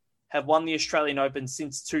 have won the Australian Open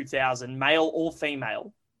since 2000, male or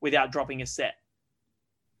female, without dropping a set?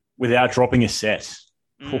 Without dropping a set.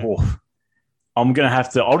 Oh, I'm going to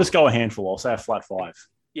have to... I'll just go a handful. I'll say a flat 5.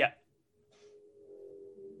 Yeah.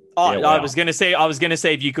 Oh, Yeah, wow. I was going to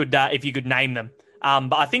say if you could name them.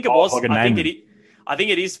 But I think it was. I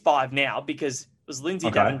think it is 5 now because it was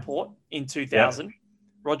Lindsay Davenport in 2000,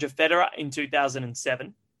 Roger Federer in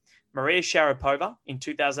 2007, Maria Sharapova in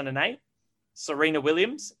 2008, Serena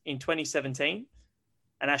Williams in 2017,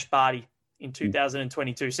 and Ash Barty in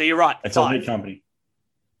 2022. So you're right. It's a big company.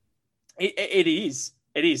 It is.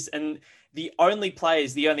 It is. And the only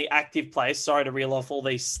active players, sorry to reel off all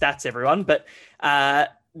these stats, everyone, but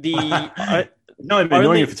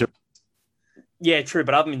yeah, true,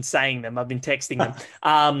 but I've been saying them. I've been texting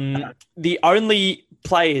them. The only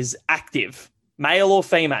players active, male or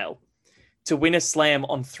female, to win a slam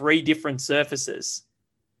on 3 different surfaces: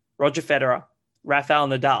 Roger Federer, Rafael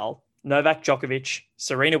Nadal, Novak Djokovic,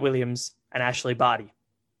 Serena Williams, and Ashley Barty.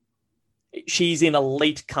 She's in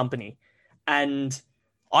elite company, and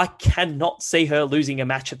I cannot see her losing a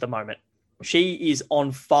match at the moment. She is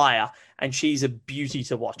on fire, and she's a beauty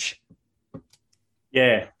to watch.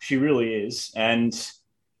 Yeah, she really is. And,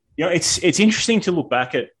 it's interesting to look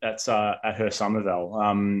back at her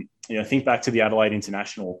Somerville. Think back to the Adelaide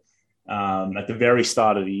International at the very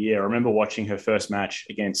start of the year. I remember watching her first match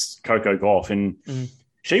against Coco Gauff, and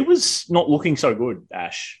she was not looking so good,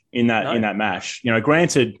 Ash, in that match.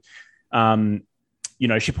 Granted,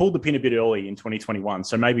 she pulled the pin a bit early in 2021,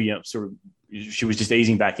 so maybe she was just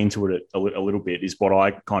easing back into it a little bit, is what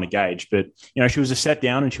I kind of gauge. But she was a set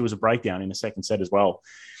down and she was a breakdown in the second set as well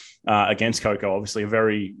against Coco. Obviously, a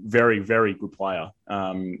very, very, very good player.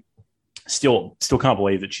 Still can't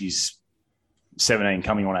believe that she's 17,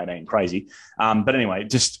 coming on 18, crazy. But anyway,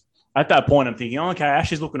 just at that point, I'm thinking, okay,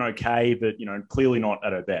 Ash is looking okay, but clearly not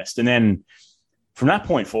at her best. And then from that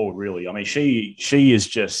point forward, really, I mean, she has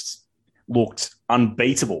just looked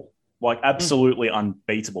unbeatable, like absolutely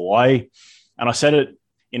unbeatable. I said it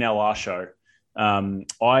in our last show.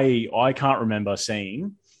 I can't remember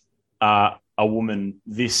seeing a woman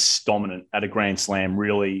this dominant at a Grand Slam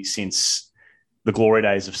really since the glory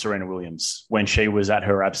days of Serena Williams, when she was at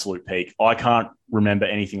her absolute peak. I can't remember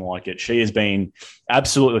anything like it. She has been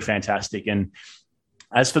absolutely fantastic. And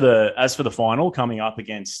as for the final coming up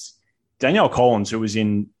against Danielle Collins, who was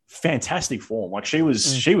in fantastic form, like she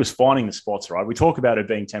was finding the spots, right? We talk about her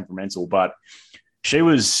being temperamental, but she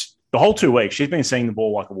was, the whole 2 weeks, she's been seeing the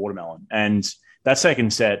ball like a watermelon. And that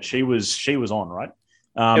second set, she was on, right?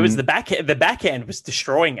 It was the backhand was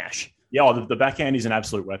destroying Ash. Yeah, the backhand is an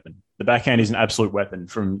absolute weapon. The backhand is an absolute weapon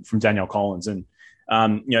from Danielle Collins. And,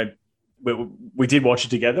 we did watch it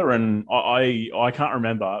together, and I can't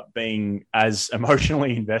remember being as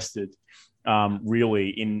emotionally invested really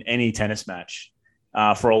in any tennis match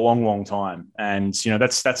for a long, long time. And,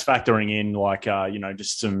 that's factoring in like,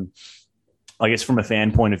 just some, I guess from a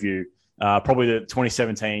fan point of view, probably the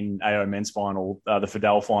 2017 AO men's final, the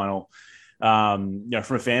Fidel final. From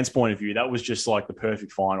a fan's point of view, that was just like the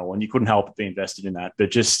perfect final, and you couldn't help but be invested in that. But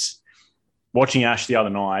just watching Ash the other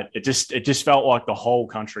night, it just felt like the whole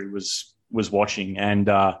country was watching, and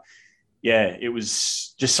it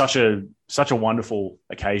was just such a wonderful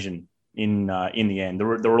occasion in the end. The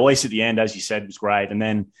release at the end, as you said, was great, and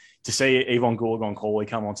then to see Yvonne Goolagong-Cawley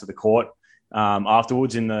come onto the court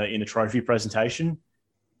afterwards in the trophy presentation,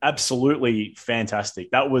 absolutely fantastic.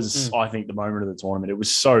 That was, I think, the moment of the tournament. It was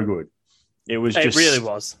so good. It really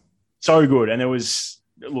was so good. And there was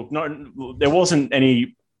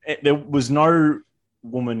no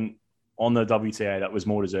woman on the WTA that was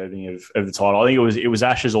more deserving of the title. I think it was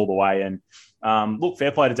Ash's all the way. And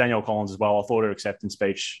fair play to Danielle Collins as well. I thought her acceptance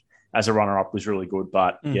speech as a runner-up was really good.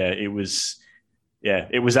 But it was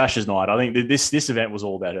Ash's night. I think this event was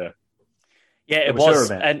all about her. Yeah, it was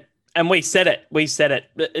her event. And we said it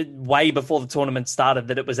way before the tournament started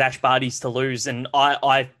that it was Ash Barty's to lose. And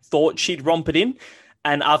I thought she'd romp it in.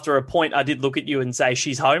 And after a point, I did look at you and say,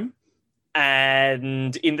 she's home.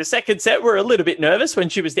 And in the second set, we're a little bit nervous when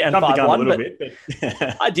she was down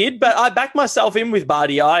 5-1. I did, but I backed myself in with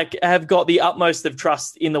Barty. I have got the utmost of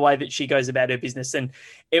trust in the way that she goes about her business. And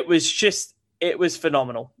it was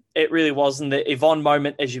phenomenal. It really was. And the Yvonne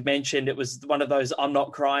moment, as you mentioned, it was one of those I'm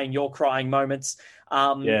not crying, you're crying moments.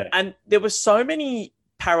 And there were so many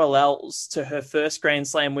parallels to her first Grand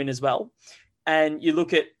Slam win as well. And you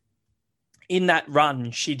look at, in that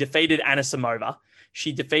run, she defeated Anisimova,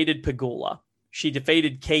 she defeated Pegula, she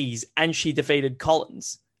defeated Keys, and she defeated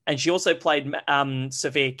Collins. And she also played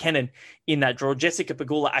Sophia Kenin in that draw. Jessica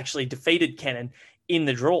Pegula actually defeated Kenin in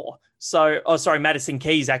the draw. Madison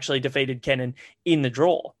Keys actually defeated Kenin in the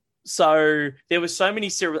draw. So there were so many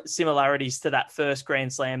similarities to that first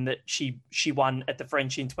Grand Slam that she won at the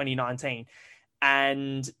French in 2019.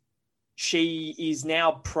 And she is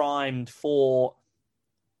now primed for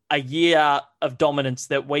a year of dominance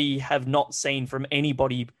that we have not seen from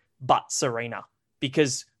anybody but Serena,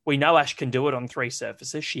 because we know Ash can do it on 3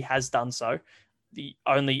 surfaces. She has done so. The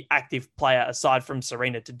only active player aside from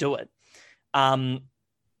Serena to do it.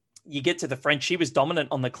 You get to the French, she was dominant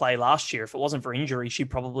on the clay last year. If it wasn't for injury, she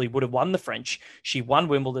probably would have won the French. She won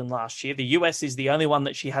Wimbledon last year. The US is the only one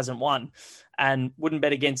that she hasn't won, and wouldn't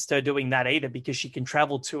bet against her doing that either, because she can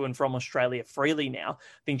travel to and from Australia freely now.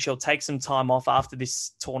 I think she'll take some time off after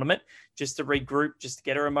this tournament just to regroup, just to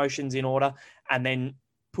get her emotions in order, and then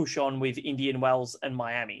push on with Indian Wells and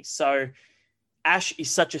Miami. So Ash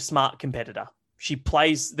is such a smart competitor. She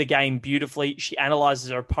plays the game beautifully. She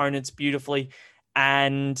analyzes her opponents beautifully.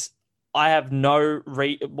 And I have no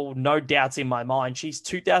doubts in my mind. She's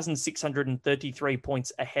 2,633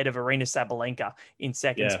 points ahead of Aryna Sabalenka in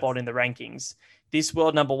second spot in the rankings. This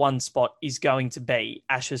world number 1 spot is going to be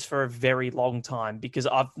Ash's for a very long time, because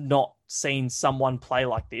I've not seen someone play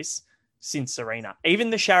like this since Serena. Even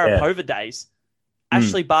the Sharapova days,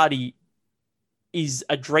 Ashley Barty is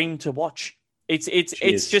a dream to watch.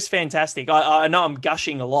 It's just fantastic. I know I'm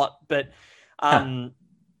gushing a lot, but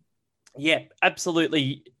yeah,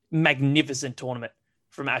 absolutely magnificent tournament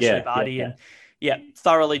from Ashley Barty, and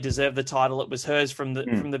thoroughly deserved the title. It was hers from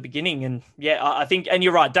the beginning, and I think, and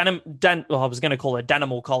you're right, I was going to call her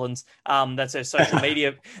Danimal Collins. That's her social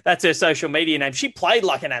media. That's her social media name. She played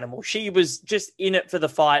like an animal. She was just in it for the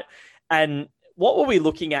fight. And what were we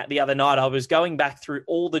looking at the other night? I was going back through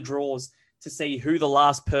all the draws to see who the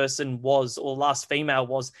last person was, or last female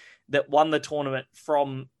was, that won the tournament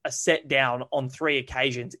from a set down on 3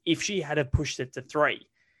 occasions, if she had have pushed it to 3.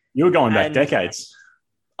 You were going back decades.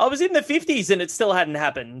 I was in the 50s and it still hadn't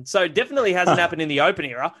happened. So it definitely hasn't happened in the Open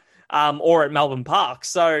era or at Melbourne Park.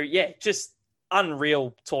 So, just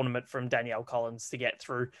unreal tournament from Danielle Collins to get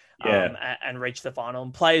through and reach the final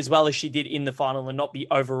and play as well as she did in the final and not be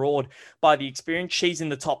overawed by the experience. She's in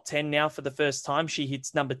the top 10 now for the first time. She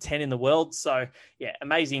hits number 10 in the world. So,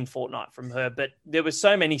 amazing fortnight from her. But there were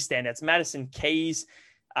so many standouts. Madison Keys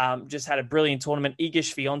just had a brilliant tournament. Iga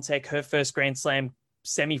Swiatek, her first Grand Slam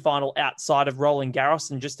semi-final outside of Roland Garros,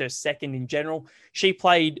 and just her second in general. She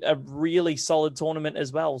played a really solid tournament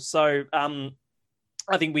as well. So,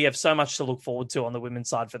 I think we have so much to look forward to on the women's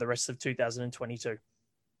side for the rest of 2022.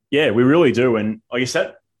 Yeah, we really do. And I guess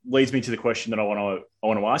that leads me to the question that I want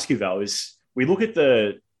to ask you, Val, is we look at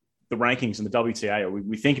the rankings in the WTA, or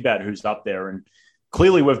we think about who's up there, and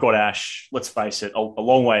clearly we've got Ash, let's face it, a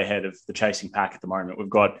long way ahead of the chasing pack at the moment. We've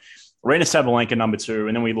got Aryna Sabalenka, number 2,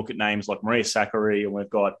 and then we look at names like Maria Sakkari, and we've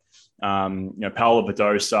got Paola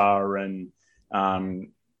Badosa, and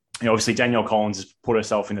obviously Danielle Collins has put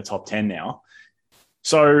herself in the top 10 now.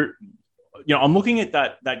 So, I'm looking at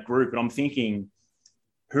that group and I'm thinking,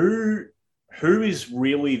 who is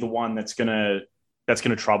really the one that's gonna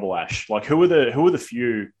trouble Ash? Like, who are the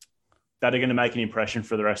few that are going to make an impression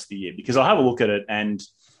for the rest of the year? Because I'll have a look at it, and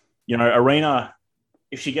Aryna,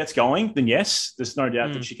 if she gets going, then yes, there's no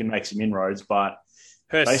doubt that she can make some inroads. But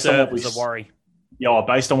her serve is a worry. Yeah,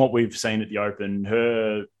 based on what we've seen at the Open,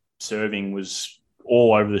 her serving was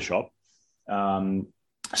all over the shop.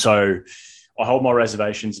 So I hold my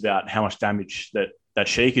reservations about how much damage that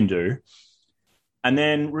she can do. And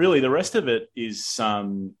then really the rest of it is,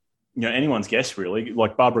 anyone's guess really.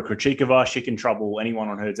 Like Barbara Krejcikova, she can trouble anyone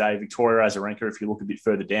on her day. Victoria Azarenka, if you look a bit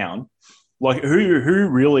further down. Like who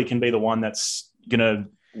really can be the one that's going to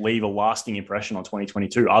leave a lasting impression on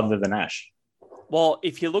 2022 other than Ash? Well,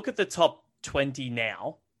 if you look at the top 20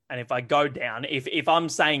 now, and if I go down, if I'm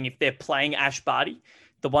saying if they're playing Ash Barty,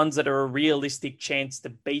 the ones that are a realistic chance to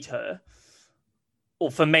beat her, or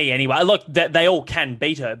for me anyway, look, they all can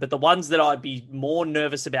beat her, but the ones that I'd be more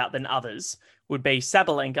nervous about than others would be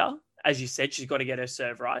Sabalenka. As you said, she's got to get her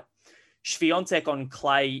serve right. Swiatek on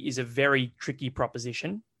clay is a very tricky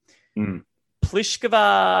proposition.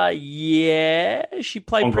 Pliskova, she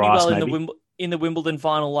played on pretty grass, well in the Wimbledon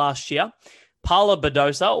final last year. Paola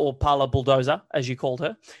Badosa, or Paola Bulldozer, as you called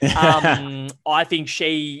her, I think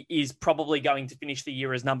she is probably going to finish the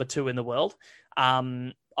year as number 2 in the world.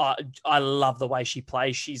 I love the way she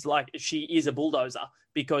plays. She is a bulldozer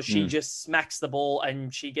because she just smacks the ball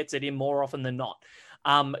and she gets it in more often than not.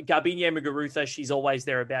 Garbiñe Muguruza, she's always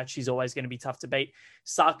thereabouts. She's always going to be tough to beat.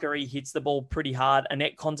 Sakkari hits the ball pretty hard.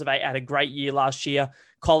 Annette Kontaveit had a great year last year.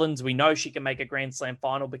 Collins, we know she can make a Grand Slam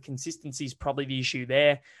final, but consistency is probably the issue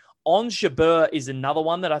there. Ons Jabeur is another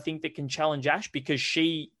one that I think that can challenge Ash because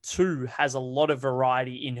she too has a lot of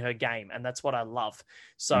variety in her game, and that's what I love.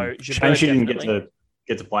 So shame she didn't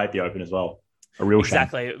get to play at the Open as well. A real shame.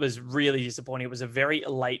 Exactly. It was really disappointing. It was a very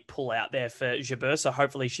late pull out there for Jabeur, so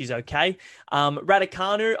hopefully she's okay.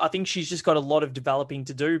 Raducanu, I think she's just got a lot of developing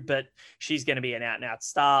to do, but she's going to be an out-and-out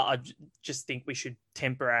star. I just think we should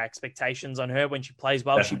temper our expectations on her. When she plays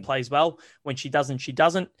well, Definitely. She plays well. When she doesn't, she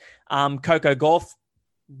doesn't. Coco Gauff,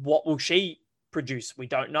 what will she produce? We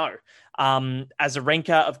don't know.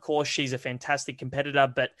 Azarenka, of course, she's a fantastic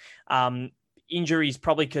competitor, but injuries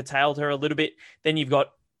probably curtailed her a little bit. Then you've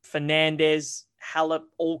got Fernandez, Halep,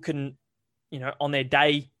 all can, on their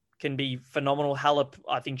day can be phenomenal. Halep,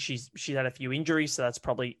 I think she's had a few injuries, so that's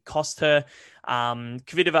probably cost her.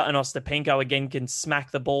 Kvitova and Ostapenko, again, can smack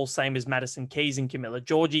the ball, same as Madison Keys and Camilla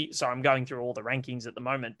Giorgi. So I'm going through all the rankings at the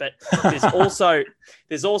moment, but there's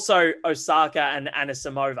also Osaka and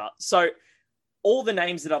Anisimova. So all the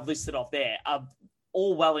names that I've listed off there are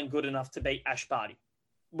all well and good enough to beat Ash Barty.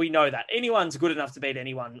 We know that. Anyone's good enough to beat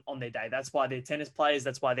anyone on their day. That's why they're tennis players.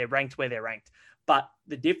 That's why they're ranked where they're ranked. But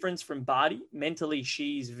the difference from Barty, mentally,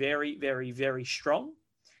 she's very, very, very strong.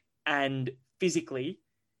 And physically,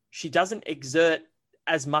 she doesn't exert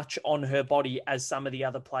as much on her body as some of the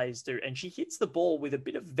other players do. And she hits the ball with a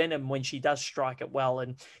bit of venom when she does strike it well.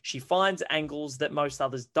 And she finds angles that most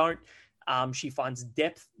others don't. She finds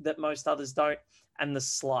depth that most others don't. And the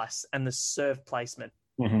slice and the serve placement,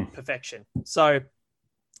 perfection. So,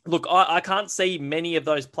 look, I can't see many of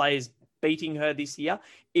those players beating her this year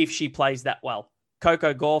if she plays that well.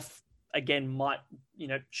 Coco Gauff, again,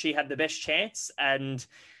 she had the best chance and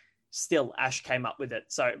still Ash came up with it.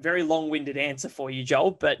 So very long-winded answer for you,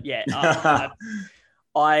 Joel. But yeah, I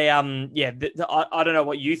don't know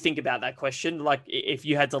what you think about that question. Like if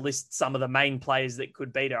you had to list some of the main players that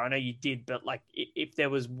could beat her, I know you did, but like if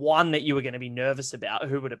there was one that you were going to be nervous about,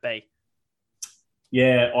 who would it be?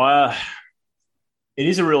 Yeah, it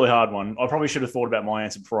is a really hard one. I probably should have thought about my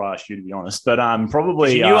answer before I asked you, to be honest. But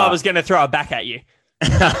probably... You knew I was going to throw it back at you.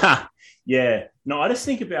 Yeah. No, I just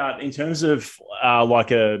think about, in terms of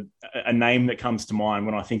like a name that comes to mind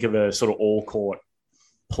when I think of a sort of all-court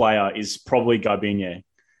player is probably Garbiñe.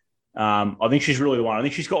 I think she's really the one. I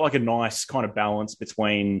think she's got like a nice kind of balance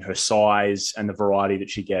between her size and the variety that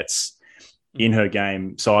she gets in her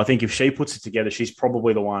game. So I think if she puts it together, she's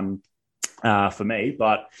probably the one for me.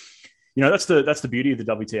 But... that's the beauty of the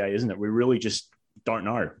WTA, isn't it? We really just don't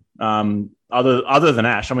know. Other than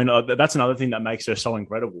Ash, I mean, that's another thing that makes her so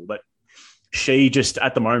incredible. That she just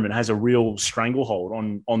at the moment has a real stranglehold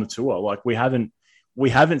on the tour. Like we haven't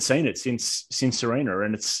seen it since Serena,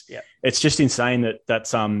 and it's just insane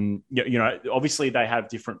that's obviously they have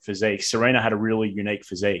different physiques. Serena had a really unique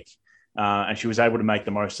physique, and she was able to make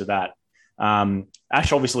the most of that.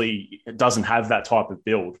 Ash obviously doesn't have that type of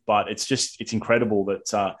build, but it's incredible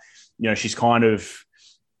that. She's kind of,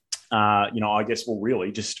 I guess,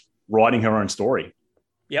 really just writing her own story.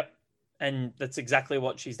 Yep. And that's exactly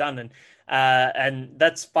what she's done. And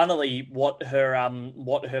that's funnily what her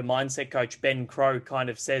mindset coach, Ben Crow, kind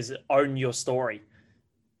of says, own your story.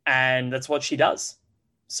 And that's what she does.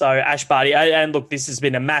 So Ash Barty, and look, this has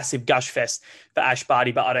been a massive gush fest for Ash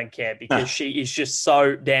Barty, but I don't care because she is just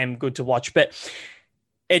so damn good to watch. But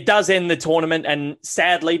it does end the tournament, and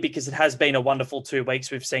sadly, because it has been a wonderful 2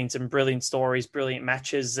 weeks, we've seen some brilliant stories, brilliant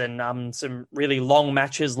matches, and some really long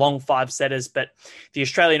matches, long 5-setters. But the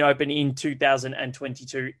Australian Open in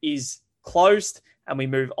 2022 is closed, and we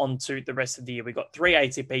move on to the rest of the year. We've got 3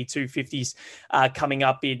 ATP 250s coming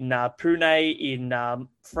up in Pune, in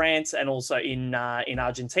France, and also in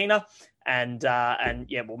Argentina. And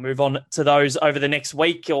we'll move on to those over the next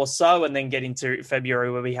week or so, and then get into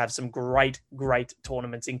February where we have some great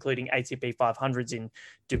tournaments, including ATP 500s in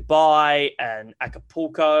Dubai and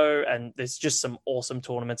Acapulco, and there's just some awesome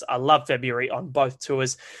tournaments. I love February on both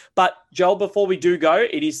tours. But Joel, before we do go,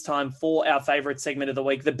 it is time for our favorite segment of the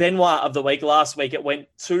week, the Benoit of the week. Last week it went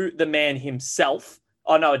to the man himself.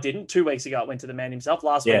 Oh no, it didn't. 2 weeks ago it went to the man himself.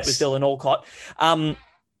 Last week was Dylan Alcott.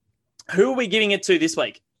 Who are we giving it to this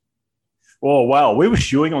week? Oh, wow. We were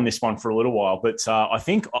chewing on this one for a little while, but I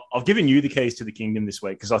think I've given you the keys to the kingdom this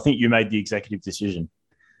week because I think you made the executive decision.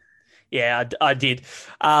 Yeah, I did.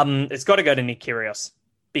 It's got to go to Nick Kyrgios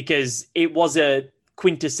because it was a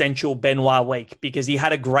quintessential Benoit week because he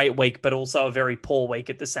had a great week, but also a very poor week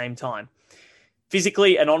at the same time.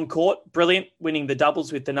 Physically and on court, brilliant, winning the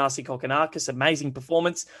doubles with Thanasi Kokkinakis, amazing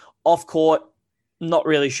performance. Off court, not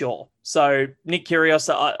really sure. So Nick Kyrgios,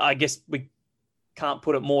 I guess we can't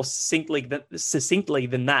put it more succinctly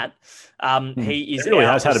than that. He is. He really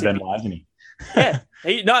has had a Benoit, hasn't he? Yeah,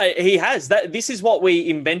 he has. This is what we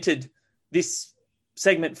invented this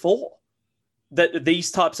segment for.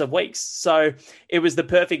 These types of weeks. So it was the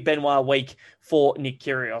perfect Benoit week for Nick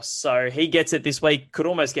Kyrgios. So he gets it this week. Could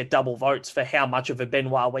almost get double votes for how much of a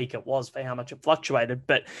Benoit week it was, for how much it fluctuated.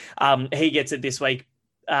 But he gets it this week.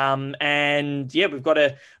 And yeah, we've got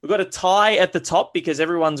a tie at the top because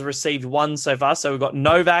everyone's received one so far. So we've got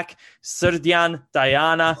Novak, Srdjan,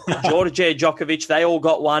 Diana, Georgia Djokovic. They all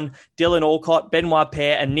got one. Dylan Alcott, Benoit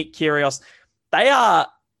Paire, and Nick Kyrgios. They are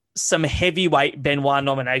some heavyweight Benoit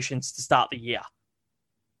nominations to start the year.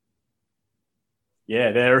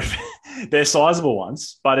 Yeah, they're sizable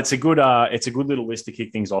ones, but it's a good little list to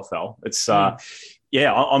kick things off, Val. It's I'm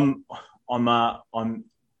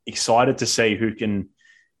excited to see who can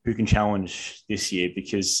challenge this year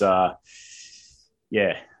because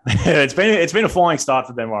it's been a flying start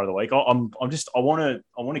for Benoit of the week. I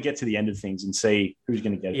want to get to the end of things and see who's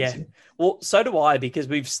going to get it. Yeah, well, so do I, because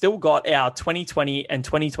we've still got our 2020 and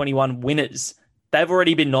 2021 winners. They've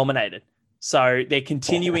already been nominated. So they're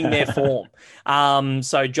continuing their form.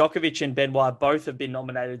 So Djokovic and Benoit both have been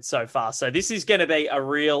nominated so far. So this is going to be a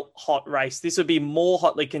real hot race. This will be more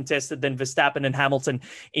hotly contested than Verstappen and Hamilton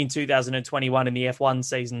in 2021 in the F1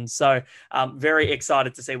 season. So very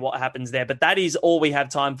excited to see what happens there. But that is all we have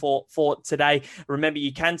time for today. Remember,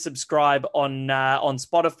 you can subscribe on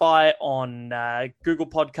Spotify, on Google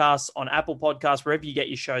Podcasts, on Apple Podcasts, wherever you get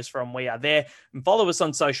your shows from. We are there. And follow us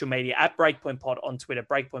on social media at Breakpoint Pod on Twitter,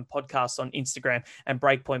 Breakpoint Podcast on Instagram, and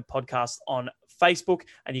Breakpoint Podcast on Facebook.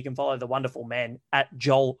 And you can follow the wonderful man at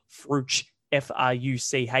Joel Fruch,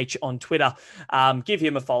 Fruch on Twitter. Give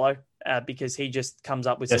him a follow because he just comes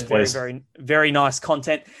up with some very, very, very nice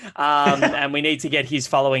content. And we need to get his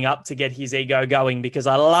following up to get his ego going because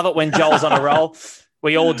I love it when Joel's on a roll.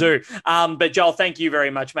 We all do. But Joel, thank you very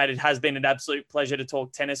much, mate. It has been an absolute pleasure to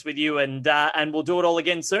talk tennis with you, and we'll do it all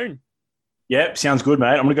again soon. Yep, sounds good,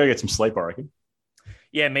 mate. I'm going to go get some sleep, I reckon.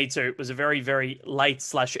 Yeah, me too. It was a very, very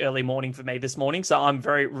late/early morning for me this morning. So I'm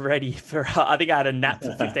very ready for, I think I had a nap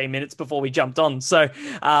for 15 minutes before we jumped on. So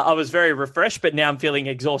I was very refreshed, but now I'm feeling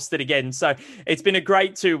exhausted again. So it's been a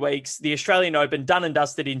great 2 weeks. The Australian Open done and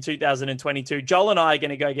dusted in 2022. Joel and I are going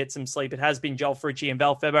to go get some sleep. It has been Joel Frucci and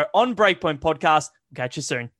Val Febo on Breakpoint Podcast. Catch you soon.